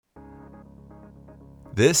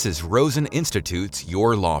This is Rosen Institute's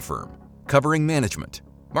Your Law Firm, covering management,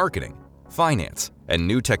 marketing, finance, and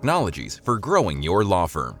new technologies for growing your law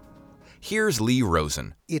firm. Here's Lee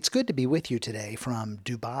Rosen. It's good to be with you today from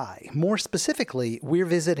Dubai. More specifically, we're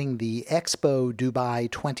visiting the Expo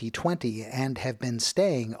Dubai 2020 and have been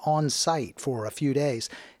staying on site for a few days.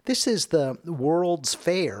 This is the World's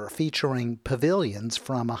Fair featuring pavilions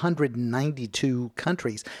from 192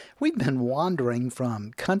 countries. We've been wandering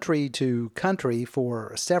from country to country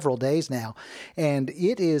for several days now, and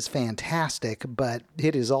it is fantastic, but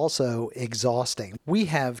it is also exhausting. We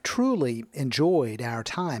have truly enjoyed our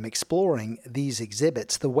time exploring these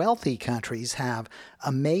exhibits. The wealthy countries have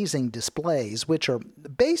amazing displays, which are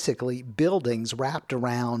basically buildings wrapped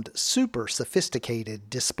around super sophisticated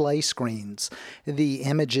display screens. The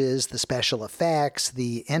images, the special effects,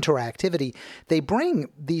 the interactivity, they bring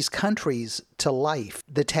these countries to life.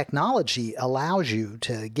 The technology allows you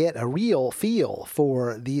to get a real feel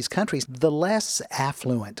for these countries. The less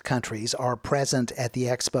affluent countries are present at the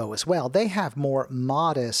expo as well. They have more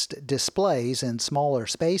modest displays in smaller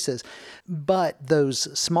spaces, but those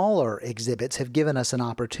smaller exhibits have given us an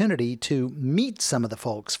opportunity to meet some of the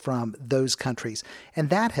folks from those countries, and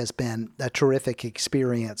that has been a terrific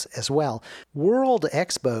experience as well. World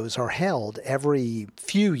expos are held every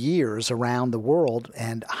few years around the world,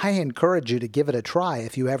 and I encourage you to give it a try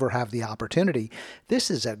if you ever have the opportunity.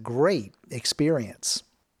 This is a great experience.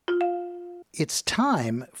 It's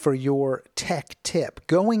time for your tech tip,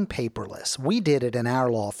 going paperless. We did it in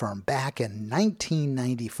our law firm back in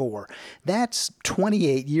 1994. That's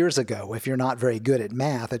 28 years ago. If you're not very good at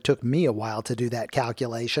math, it took me a while to do that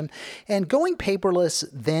calculation. And going paperless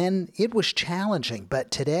then, it was challenging,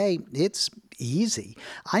 but today it's easy.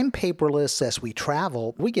 I'm paperless as we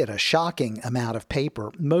travel. We get a shocking amount of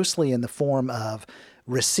paper, mostly in the form of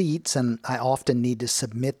receipts, and I often need to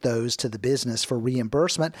submit those to the business for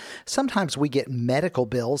reimbursement. Sometimes we get medical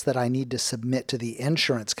bills that I need to submit to the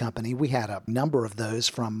insurance company. We had a number of those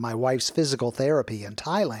from my wife's physical therapy in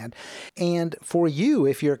Thailand. And for you,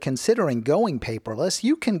 if you're considering going paperless,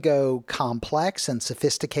 you can go complex and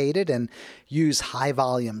sophisticated and use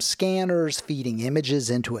high-volume scanners, feeding images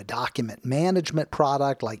into a document management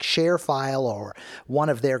product like ShareFile or one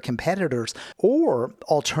of their competitors. Or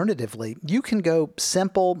alternatively, you can go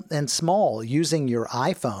simple and small using your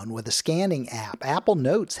iPhone with a scanning app. Apple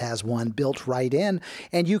Notes has one built right in,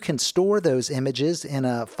 and you can store those images in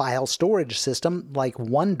a file storage system like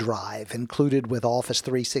OneDrive included with Office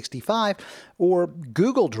 365 or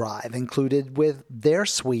Google Drive included with their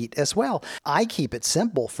suite as well. I keep it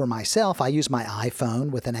simple for myself. I use my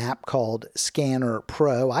iPhone with an app called Scanner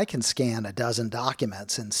Pro. I can scan a dozen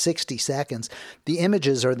documents in 60 seconds. The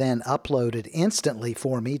images are then uploaded instantly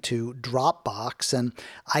for me to Dropbox, and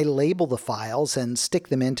I label the files and stick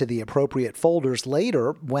them into the appropriate folders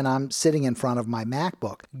later when I'm sitting in front of my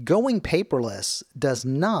MacBook. Going paperless does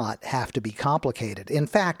not have to be complicated. In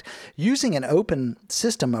fact, using an open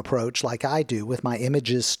system approach like I do with my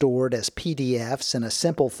images stored as PDFs in a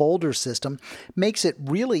simple folder system makes it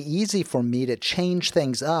really easy for me to change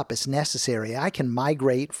things up as necessary. I can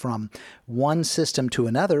migrate from one system to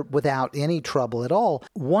another without any trouble at all.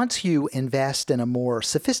 Once you invest in a more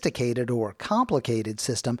sophisticated or complicated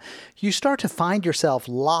system, you start to find yourself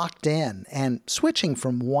locked in, and switching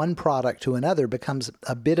from one product to another becomes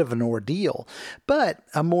a bit of an ordeal. But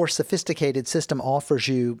a more sophisticated system offers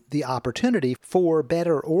you the opportunity for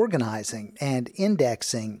better organizing and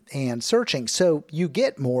indexing and searching. So you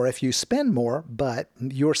get more if you spend more, but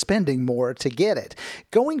you're spending more to get it.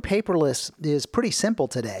 Going paperless is pretty simple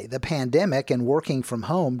today. The pandemic and working from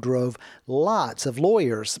home drove lots of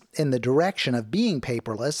lawyers in the direction of being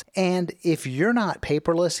paperless, and if you're not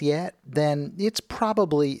paperless yet, then it's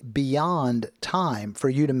probably beyond time for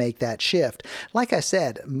you to make that shift. Like I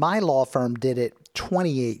said, my law firm did it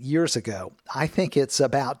 28 years ago. I think it's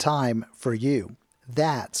about time for you.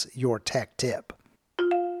 That's your tech tip.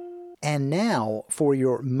 And now for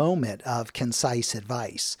your moment of concise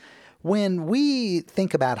advice. When we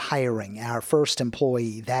think about hiring our first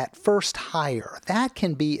employee, that first hire, that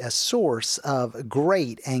can be a source of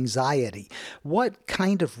great anxiety. What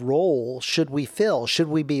kind of role should we fill? Should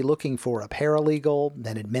we be looking for a paralegal,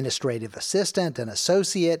 an administrative assistant, an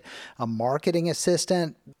associate, a marketing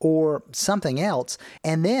assistant, or something else?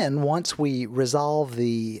 And then once we resolve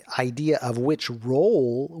the idea of which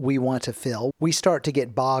role we want to fill, we start to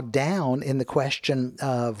get bogged down in the question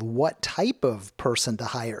of what type of person to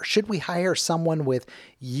hire. Should we hire someone with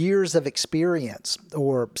years of experience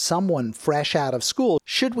or someone fresh out of school?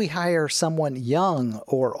 Should we hire someone young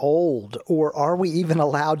or old? Or are we even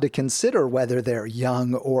allowed to consider whether they're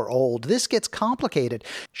young or old? This gets complicated.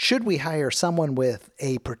 Should we hire someone with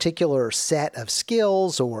a particular set of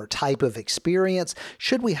skills or type of experience?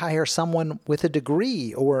 Should we hire someone with a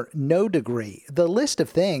degree or no degree? The list of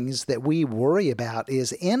things that we worry about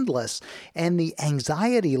is endless, and the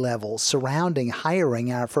anxiety levels surrounding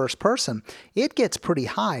hiring our first person, it gets pretty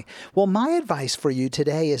high. Well, my advice for you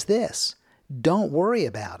today is this: don't worry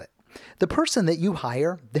about it. The person that you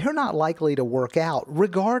hire, they're not likely to work out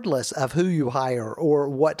regardless of who you hire or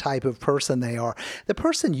what type of person they are. The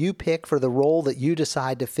person you pick for the role that you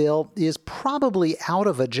decide to fill is probably out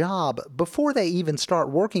of a job before they even start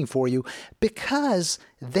working for you because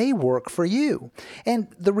they work for you. And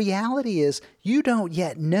the reality is you don't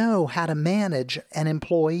yet know how to manage an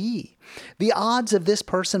employee. The odds of this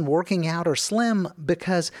person working out are slim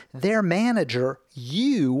because their manager,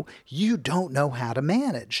 you don't know how to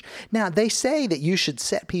manage. Now, they say that you should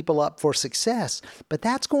set people up for success, but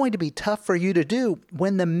that's going to be tough for you to do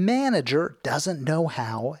when the manager doesn't know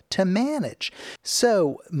how to manage.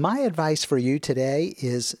 So, my advice for you today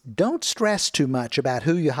is don't stress too much about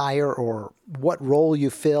who you hire or what role you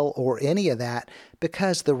fill or any of that,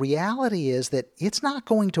 because the reality is that it's not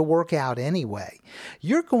going to work out anyway.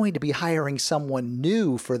 You're going to be hiring someone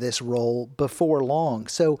new for this role before long,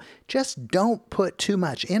 so just don't put too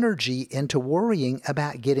much energy into worrying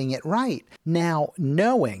about getting it right. Now,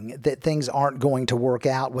 knowing that things aren't going to work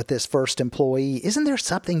out with this first employee, isn't there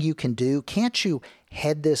something you can do? Can't you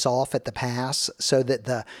head this off at the pass so that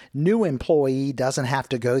the new employee doesn't have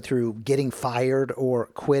to go through getting fired or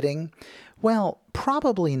quitting? Well,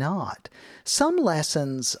 probably not. Some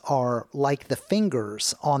lessons are like the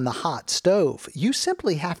fingers on the hot stove. You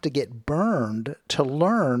simply have to get burned to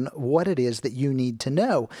learn what it is that you need to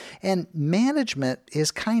know. And management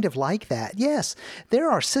is kind of like that. Yes,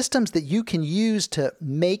 there are systems that you can use to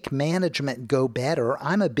make management go better.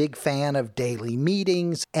 I'm a big fan of daily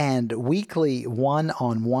meetings and weekly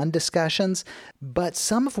one-on-one discussions, but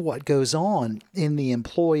some of what goes on in the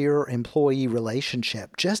employer-employee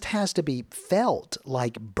relationship just has to be felt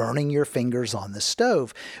like burning your fingers on the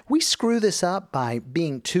stove. We screw this up by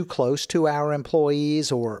being too close to our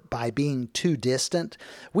employees or by being too distant.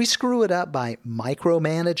 We screw it up by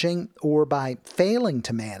micromanaging or by failing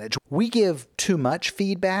to manage. We give too much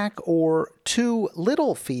feedback or too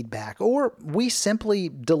little feedback, or we simply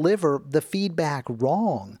deliver the feedback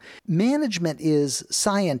wrong. Management is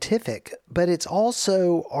scientific, but it's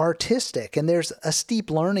also artistic, and there's a steep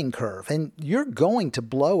learning curve, and you're going to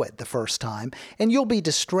blow it the first time, and you'll be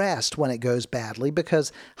distressed when it goes badly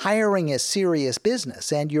because hiring is serious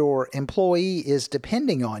business, and your employee is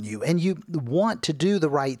depending on you, and you want to do the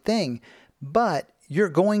right thing, but you're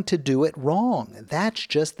going to do it wrong. That's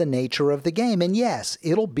just the nature of the game. And yes,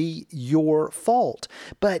 it'll be your fault,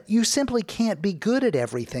 but you simply can't be good at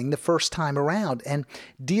everything the first time around. And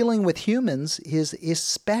dealing with humans is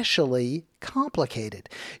especially complicated.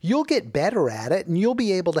 You'll get better at it, and you'll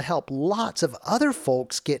be able to help lots of other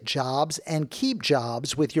folks get jobs and keep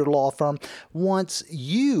jobs with your law firm once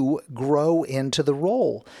you grow into the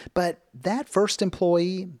role. But that first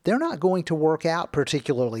employee, they're not going to work out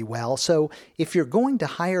particularly well. So if you're going to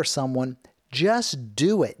hire someone, just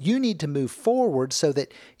do it. You need to move forward so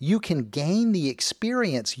that you can gain the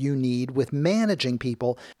experience you need with managing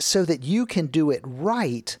people so that you can do it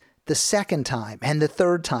right the second time and the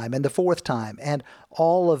third time and the fourth time and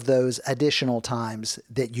all of those additional times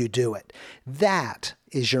that you do it. That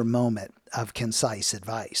is your moment of concise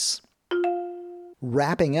advice.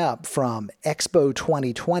 Wrapping up from Expo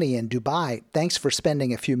 2020 in Dubai, thanks for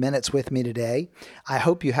spending a few minutes with me today. I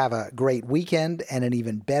hope you have a great weekend and an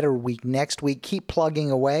even better week next week. Keep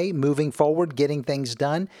plugging away, moving forward, getting things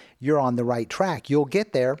done. You're on the right track. You'll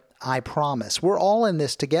get there. I promise. We're all in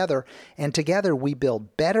this together, and together we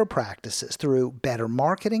build better practices through better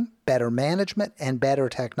marketing, better management, and better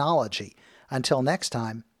technology. Until next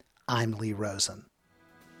time, I'm Lee Rosen.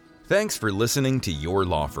 Thanks for listening to Your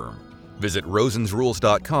Law Firm. Visit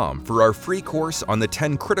rosensrules.com for our free course on the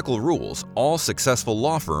 10 critical rules all successful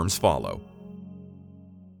law firms follow.